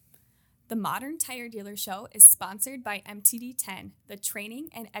The Modern Tire Dealer Show is sponsored by MTD 10, the Training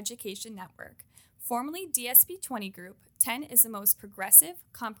and Education Network. Formerly DSP 20 Group, 10 is the most progressive,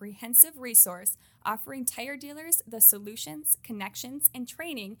 comprehensive resource offering tire dealers the solutions, connections, and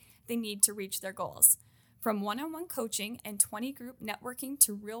training they need to reach their goals. From one-on-one coaching and 20 group networking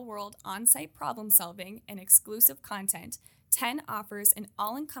to real-world on-site problem solving and exclusive content, 10 offers an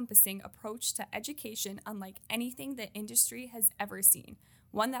all-encompassing approach to education unlike anything the industry has ever seen,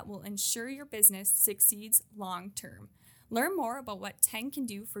 one that will ensure your business succeeds long-term. Learn more about what 10 can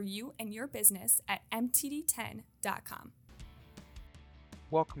do for you and your business at mtd10.com.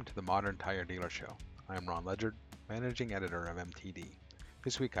 Welcome to the Modern Tire Dealer Show. I am Ron Ledyard, Managing Editor of MTD.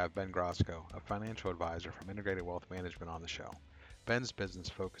 This week I have Ben Grosko, a financial advisor from Integrated Wealth Management, on the show. Ben's business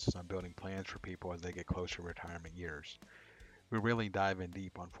focuses on building plans for people as they get closer to retirement years. We really dive in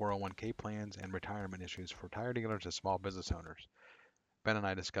deep on 401k plans and retirement issues for tire dealers and small business owners. Ben and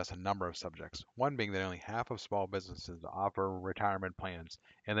I discuss a number of subjects, one being that only half of small businesses offer retirement plans,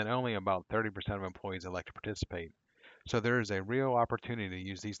 and that only about 30% of employees elect to participate. So there is a real opportunity to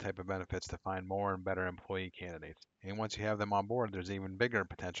use these type of benefits to find more and better employee candidates. And once you have them on board, there's even bigger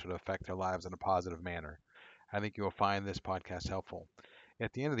potential to affect their lives in a positive manner. I think you will find this podcast helpful.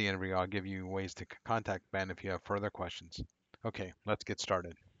 At the end of the interview, I'll give you ways to contact Ben if you have further questions. Okay, let's get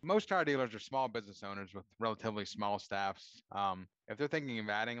started. Most car dealers are small business owners with relatively small staffs. If they're thinking of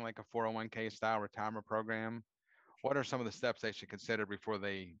adding like a 401k style retirement program, what are some of the steps they should consider before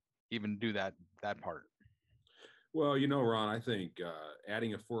they even do that part? Well, Ron, I think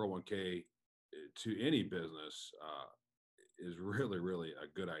adding a 401k to any business is really, really a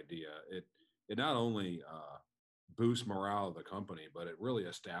good idea. It not only boosts morale of the company, but it really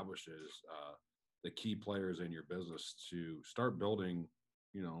establishes the key players in your business to start building,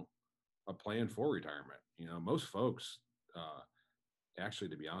 a plan for retirement. Most folks, actually,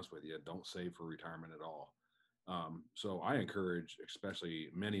 to be honest with you, don't save for retirement at all. So I encourage, especially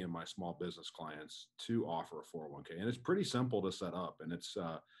many of my small business clients, to offer a 401k, and it's pretty simple to set up. And it's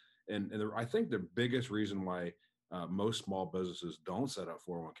I think the biggest reason why most small businesses don't set up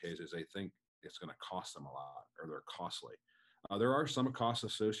 401ks is they think it's going to cost them a lot or they're costly. There are some costs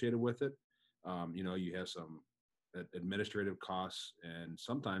associated with it. You have some administrative costs, and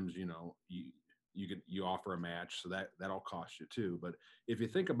sometimes you offer a match, so that'll cost you too. But if you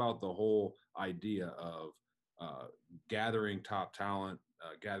think about the whole idea of gathering top talent,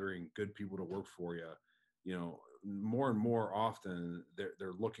 gathering good people to work for you, more and more often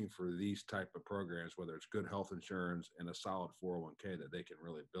they're looking for these type of programs, whether it's good health insurance and a solid 401k that they can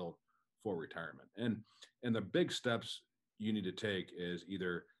really build for retirement. And the big steps you need to take is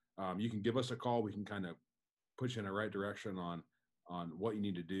either you can give us a call. We can kind of put you in the right direction on what you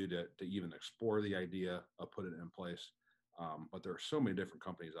need to do to even explore the idea of putting it in place. But there are so many different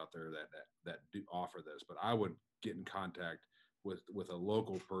companies out there that do offer this. But I would get in contact with a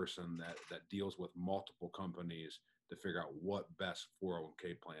local person that deals with multiple companies to figure out what best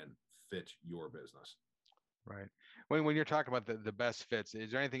 401k plan fits your business. Right. When you're talking about the best fits,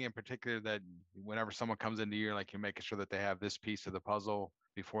 is there anything in particular that whenever someone comes into you, like, you're making sure that they have this piece of the puzzle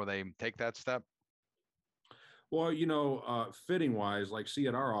before they take that step? Well, fitting wise, like, see,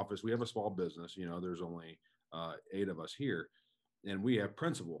 at our office, we have a small business. There's only 8 of us here, and we have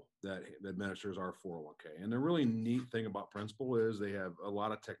Principal that administers our 401k. And the really neat thing about Principal is they have a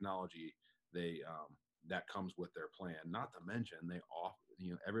lot of technology that comes with their plan. Not to mention they offer,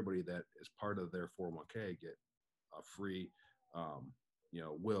 everybody that is part of their 401k get a free,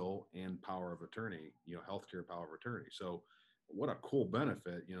 will and power of attorney, healthcare power of attorney. So what a cool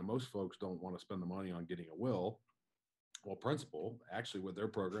benefit. Most folks don't want to spend the money on getting a will. Well, Principal, actually, with their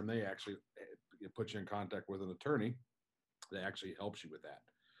program, they actually put you in contact with an attorney that actually helps you with that,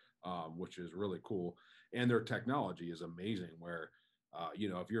 which is really cool. And their technology is amazing where,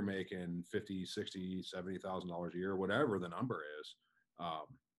 if you're making $50,000, $60,000, $70,000 a year, whatever the number is,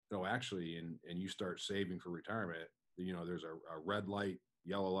 actually, and you start saving for retirement, there's a red light,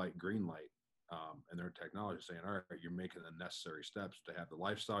 yellow light, green light. And their technology saying, all right, you're making the necessary steps to have the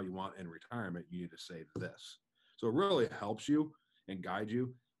lifestyle you want in retirement. You need to save this. So it really helps you and guide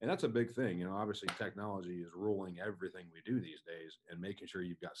you. And that's a big thing. Obviously technology is ruling everything we do these days, and making sure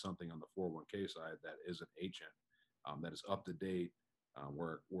you've got something on the 401k side that is an agent, that is up to date,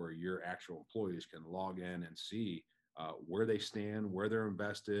 where your actual employees can log in and see where they stand, where they're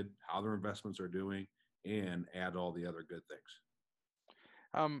invested, how their investments are doing, and add all the other good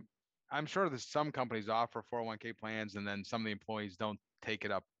things. I'm sure that some companies offer 401k plans and then some of the employees don't take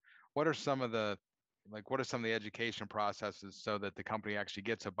it up. What are some of the education processes so that the company actually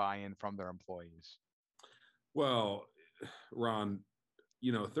gets a buy-in from their employees? Well, Ron,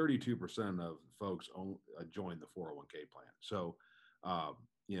 32% of folks join the 401k plan. So,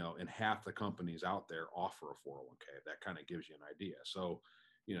 and half the companies out there offer a 401k. That kind of gives you an idea. So,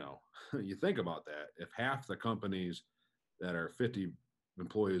 you think about that. If half the companies that are 50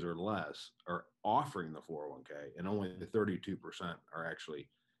 employees or less are offering the 401k, and only 32%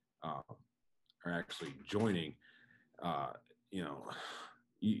 uh, are actually joining, uh, you know,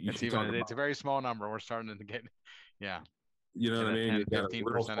 you It's should talk it's about, a very small number. We're starting to get, yeah, you know what I that mean? 10, You got a real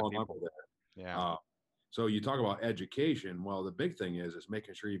 15% of small number people. there. Yeah. So you talk about education. Well, the big thing is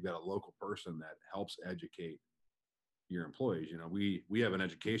making sure you've got a local person that helps educate your employees. We have an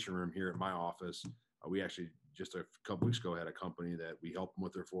education room here at my office. We actually just a couple weeks ago had a company that we helped them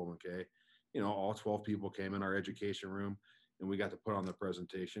with their 401k. All 12 people came in our education room, and we got to put on the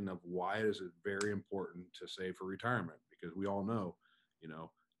presentation of why is it very important to save for retirement, because we all know,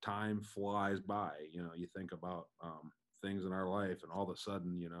 time flies by. You think about things in our life, and all of a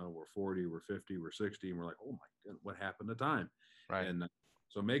sudden, we're 40, we're 50, we're 60, and we're like, oh my god, what happened to time? Right. And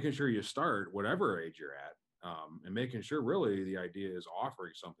so making sure you start whatever age you're at, and making sure really the idea is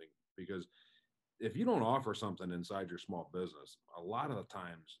offering something, because if you don't offer something inside your small business, a lot of the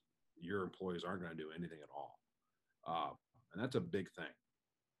times your employees aren't going to do anything at all. And that's a big thing.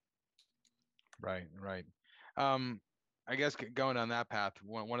 Right. Right. I guess going on that path,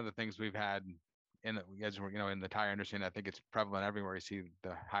 one of the things we've had as we're, in the tire industry, and I think it's prevalent everywhere. You see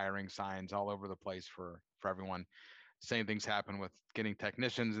the hiring signs all over the place for everyone. Same things happen with getting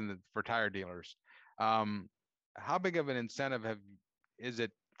technicians for tire dealers. How big of an incentive is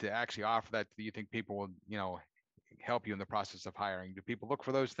it to actually offer that? Do you think people will, help you in the process of hiring? Do people look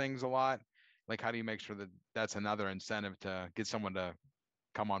for those things a lot? Like, how do you make sure that that's another incentive to get someone to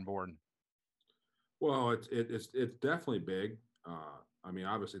come on board? Well, it's definitely big.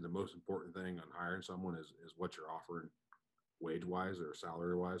 Obviously, the most important thing on hiring someone is what you're offering, wage wise or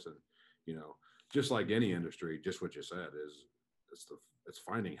salary wise, and you know, just like any industry, just what you said is it's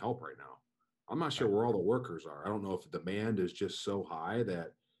finding help right now. I'm not sure Right. where all the workers are. I don't know if the demand is just so high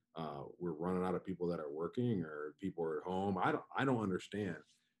that we're running out of people that are working, or people are at home. I don't understand.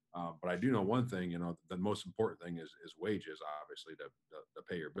 But I do know one thing. The most important thing is wages, obviously, to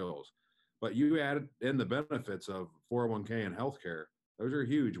pay your bills. But you added in the benefits of 401k and healthcare. Those are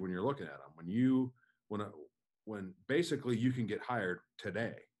huge when you're looking at them. When when basically you can get hired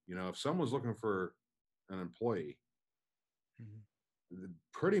today. If someone's looking for an employee,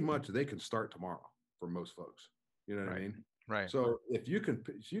 pretty much they can start tomorrow for most folks. You know what I Right. mean? Right. So if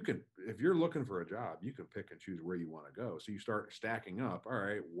you're looking for a job, you can pick and choose where you want to go. So you start stacking up. All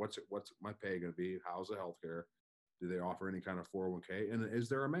right, what's my pay going to be? How's the healthcare? Do they offer any kind of 401k? And is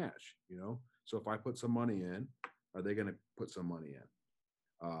there a match? So if I put some money in, are they going to put some money in?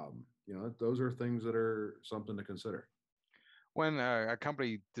 Those are things that are something to consider. When a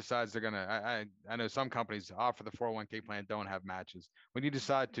company decides they're gonna, I know some companies offer the 401k plan, don't have matches. When you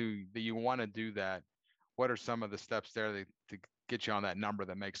decide that you want to do that, what are some of the steps there to get you on that number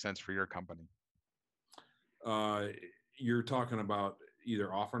that makes sense for your company? You're talking about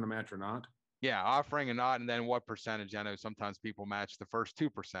either offering a match or not? Yeah, offering and not, and then what percentage? I know sometimes people match the first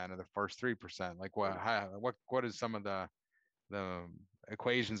 2% or the first 3%. Like what is some of the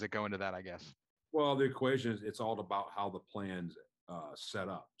equations that go into that, I guess? Well, the equation is, it's all about how the plan's set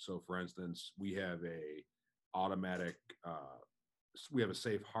up. So, for instance, automatic, we have a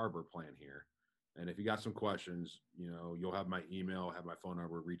safe harbor plan here. And if you got some questions, you'll have my email, have my phone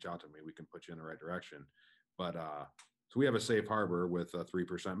number, reach out to me. We can put you in the right direction. But so we have a safe harbor with a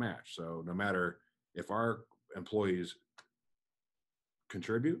 3% match. So no matter if our employees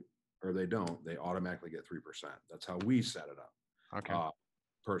contribute or they don't, they automatically get 3%. That's how we set it up. Okay.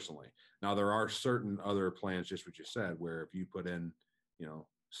 Personally. Now there are certain other plans, just what you said, where if you put in,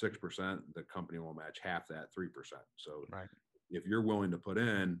 6%, the company will match half that 3%. So right. If you're willing to put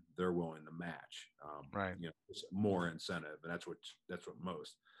in, they're willing to match. Right. It's more incentive, and that's what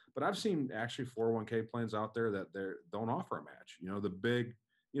most. But I've seen actually 401k plans out there that don't offer a match. The big,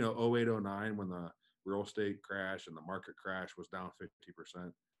 08, 09, when the real estate crash and the market crash was down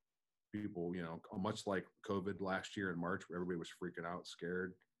 50%. People, much like COVID last year in March, where everybody was freaking out,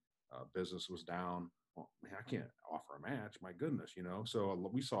 scared, business was down. Well, man, I can't offer a match. My goodness, So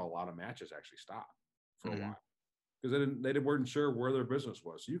we saw a lot of matches actually stop for a while because they weren't sure where their business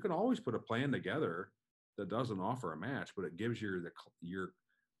was. So you can always put a plan together that doesn't offer a match, but it gives your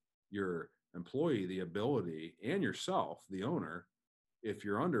employee the ability, and yourself, the owner, if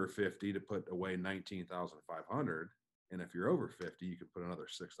you're under 50, to put away 19,500, and if you're over 50, you can put another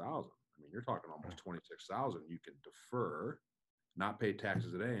 6,000. You're talking almost 26,000. You can defer, not pay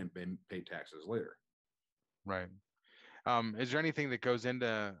taxes today, and pay taxes later. Right. Is there anything that goes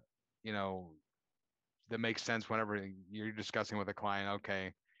into, you know, that makes sense whenever you're discussing with a client?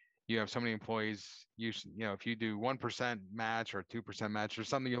 Okay, you have so many employees. If you do 1% match or 2% match, or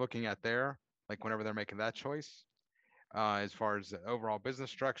something you're looking at there, like whenever they're making that choice, as far as the overall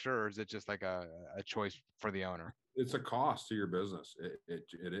business structure, or is it just like a choice for the owner? It's a cost to your business.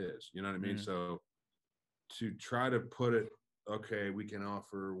 It is. You know what I mean? Mm-hmm. So to try to put it, okay, we can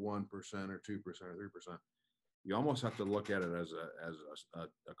offer 1% or 2% or 3%. You almost have to look at it as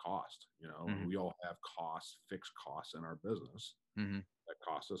a cost, and Mm-hmm. we all have costs, fixed costs in our business Mm-hmm. that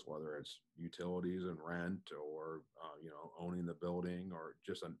cost us, whether it's utilities and rent or, owning the building or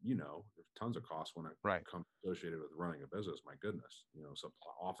just, there's tons of costs when it Right. comes associated with running a business. My goodness,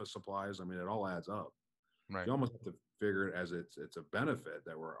 office supplies. I mean, it all adds up. Right. You almost have to figure it as it's a benefit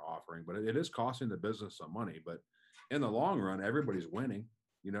that we're offering, but it is costing the business some money. But in the long run, everybody's winning.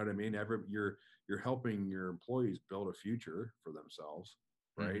 You know what I mean? You're helping your employees build a future for themselves,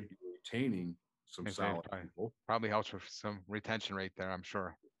 right? Mm-hmm. You're retaining some solid people. Probably helps with some retention rate there, I'm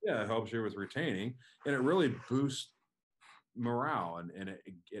sure. Yeah, it helps you with retaining, and it really boosts morale, and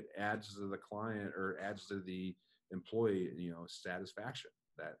it adds to the client or adds to the employee, satisfaction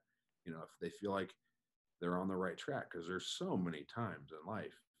that, if they feel like they're on the right track, because there's so many times in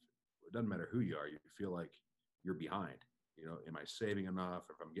life, it doesn't matter who you are, you feel like you're behind. Am I saving enough?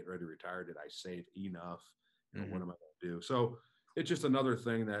 If I'm getting ready to retire, did I save enough? Mm-hmm. What am I going to do? So it's just another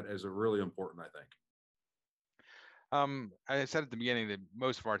thing that is a really important, I think. I said at the beginning that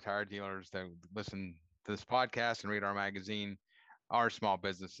most of our tire dealers that listen to this podcast and read our magazine are small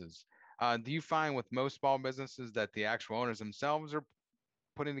businesses. Do you find with most small businesses that the actual owners themselves are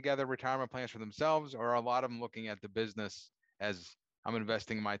putting together retirement plans for themselves, or are a lot of them looking at the business as, I'm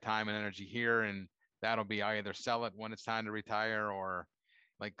investing my time and energy here, and that'll be, I either sell it when it's time to retire, or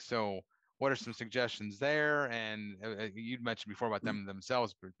so what are some suggestions there? And you'd mentioned before about them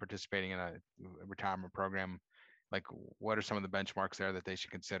themselves participating in a retirement program. Like, what are some of the benchmarks there that they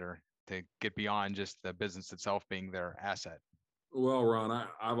should consider to get beyond just the business itself being their asset? Well, Ron,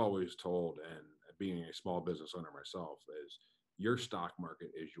 I've always told, and being a small business owner myself, is your stock market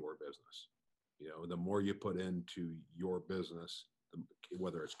is your business. The more you put into your business,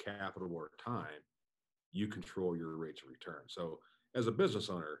 whether it's capital or time, you control your rates of return. So as a business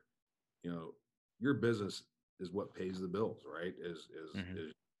owner, your business is what pays the bills, right? Mm-hmm.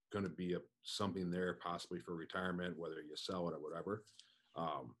 Is going to be something there possibly for retirement, whether you sell it or whatever.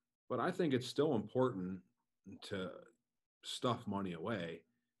 But I think it's still important to stuff money away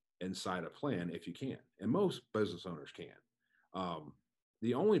inside a plan if you can, and most business owners can.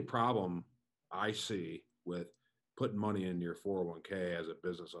 The only problem I see with putting money in your 401k as a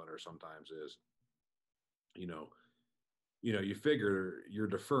business owner sometimes is, you know, you figure you're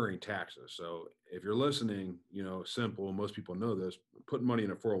deferring taxes. So if you're listening, simple, most people know this, putting money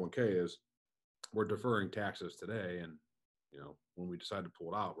in a 401k is we're deferring taxes today. And, when we decide to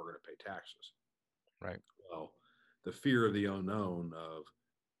pull it out, we're going to pay taxes. Right. Well, the fear of the unknown of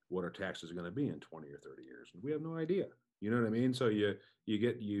what our taxes are going to be in 20 or 30 years. We have no idea. You know what I mean? So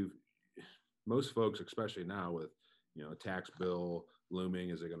most folks, especially now with, a tax bill looming,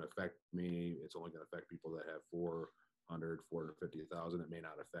 is it going to affect me? It's only going to affect people that have 450,000. It may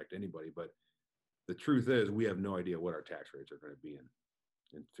not affect anybody, but the truth is we have no idea what our tax rates are going to be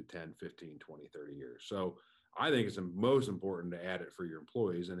in 10, 15, 20, 30 years. So I think it's most important to add it for your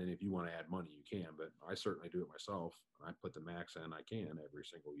employees. And then if you want to add money, you can, but I certainly do it myself. I put the max in I can every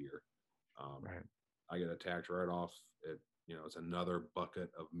single year. Right. I get a tax write-off. It's another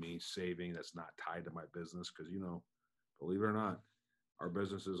bucket of me saving that's not tied to my business. Cause believe it or not, our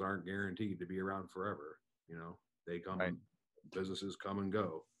businesses aren't guaranteed to be around forever. They come Right. and businesses come and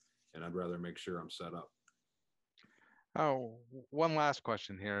go, and I'd rather make sure I'm set up. Oh, one last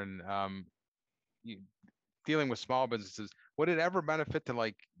question here. And you, dealing with small businesses, would it ever benefit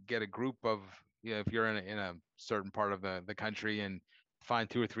to get a group of, if you're in a certain part of the country and find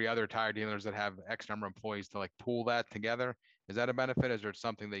 2 or 3 other tire dealers that have X number of employees to pool that together? Is that a benefit? Is there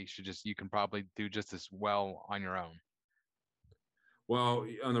something that you can probably do just as well on your own? Well,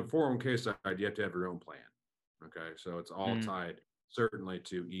 on the 401k side, you have to have your own plan. Okay. So it's all tied certainly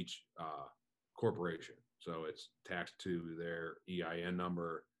to each corporation. So it's taxed to their EIN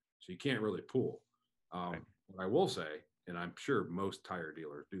number. So you can't really pool. Right. What I will say, and I'm sure most tire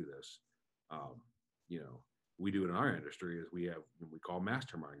dealers do this, we do it in our industry, is we have what we call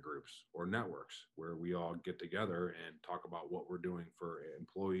mastermind groups or networks where we all get together and talk about what we're doing for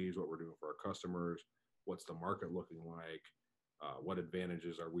employees, what we're doing for our customers, what's the market looking like, what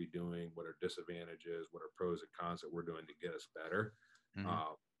advantages are we doing, what are disadvantages, what are pros and cons that we're doing to get us better. Mm-hmm.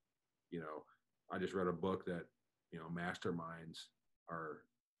 I just read a book that masterminds are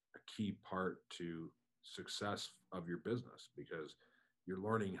a key part to success of your business, because you're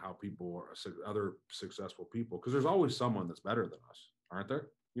learning how other successful people, because there's always someone that's better than us, aren't there?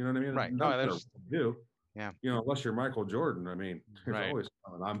 You know what I mean? Right. It No, doesn't matter there's, what you do, yeah, unless you're Michael Jordan. I mean, there's right. always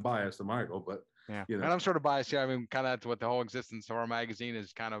someone. I'm biased to Michael, but Yeah. And I'm sort of biased. Yeah. I mean, kind of that's what the whole existence of our magazine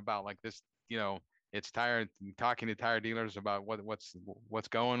is kind of about, like this, it's talking to tire dealers about what's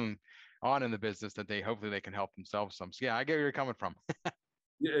going on in the business, that hopefully they can help themselves some. So yeah, I get where you're coming from.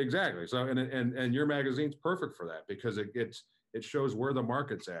 yeah, exactly. So, and your magazine's perfect for that, because it shows where the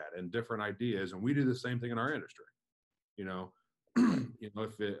market's at and different ideas. And we do the same thing in our industry. you know I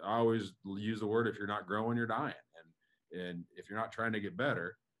always use the word, if you're not growing, you're dying. And if you're not trying to get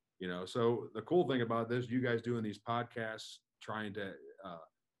better, so the cool thing about this, you guys doing these podcasts, trying to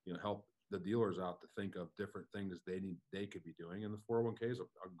help the dealers out to think of different things they could be doing, and the 401k is a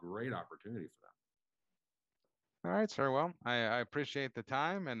great opportunity for them. All right, sir. Well, I appreciate the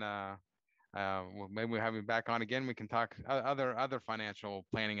time, and well, maybe we'll have you back on again. We can talk other financial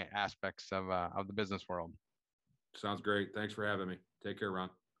planning aspects of the business world. Sounds great. Thanks for having me. Take care, Ron.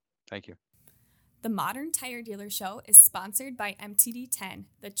 Thank you. The Modern Tire Dealer Show is sponsored by MTD10,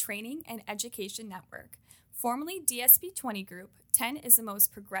 the Training and Education Network. Formerly DSP20 Group, 10 is the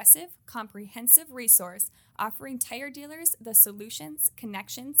most progressive, comprehensive resource offering tire dealers the solutions,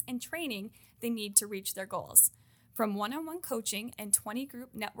 connections, and training they need to reach their goals. From one-on-one coaching and 20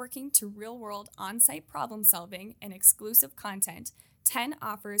 group networking to real-world on-site problem solving and exclusive content, 10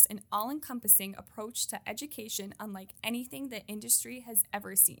 offers an all-encompassing approach to education unlike anything the industry has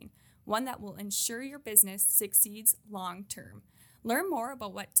ever seen, one that will ensure your business succeeds long-term. Learn more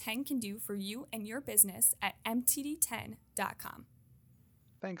about what 10 can do for you and your business at mtd10.com.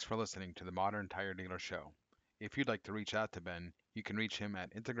 Thanks for listening to the Modern Tire Dealer Show. If you'd like to reach out to Ben, you can reach him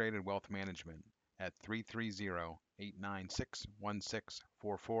at Integrated Wealth Management at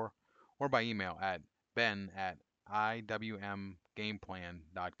 330-896-1644 or by email at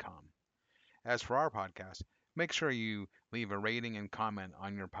ben@iwmgameplan.com. As for our podcast, make sure you leave a rating and comment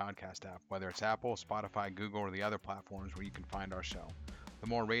on your podcast app, whether it's Apple, Spotify, Google, or the other platforms where you can find our show. The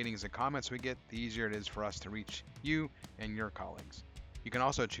more ratings and comments we get, the easier it is for us to reach you and your colleagues. You can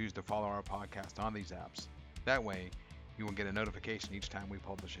also choose to follow our podcast on these apps. That way, you will get a notification each time we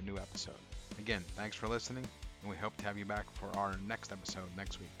publish a new episode. Again, thanks for listening, and we hope to have you back for our next episode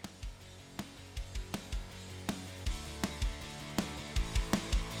next week.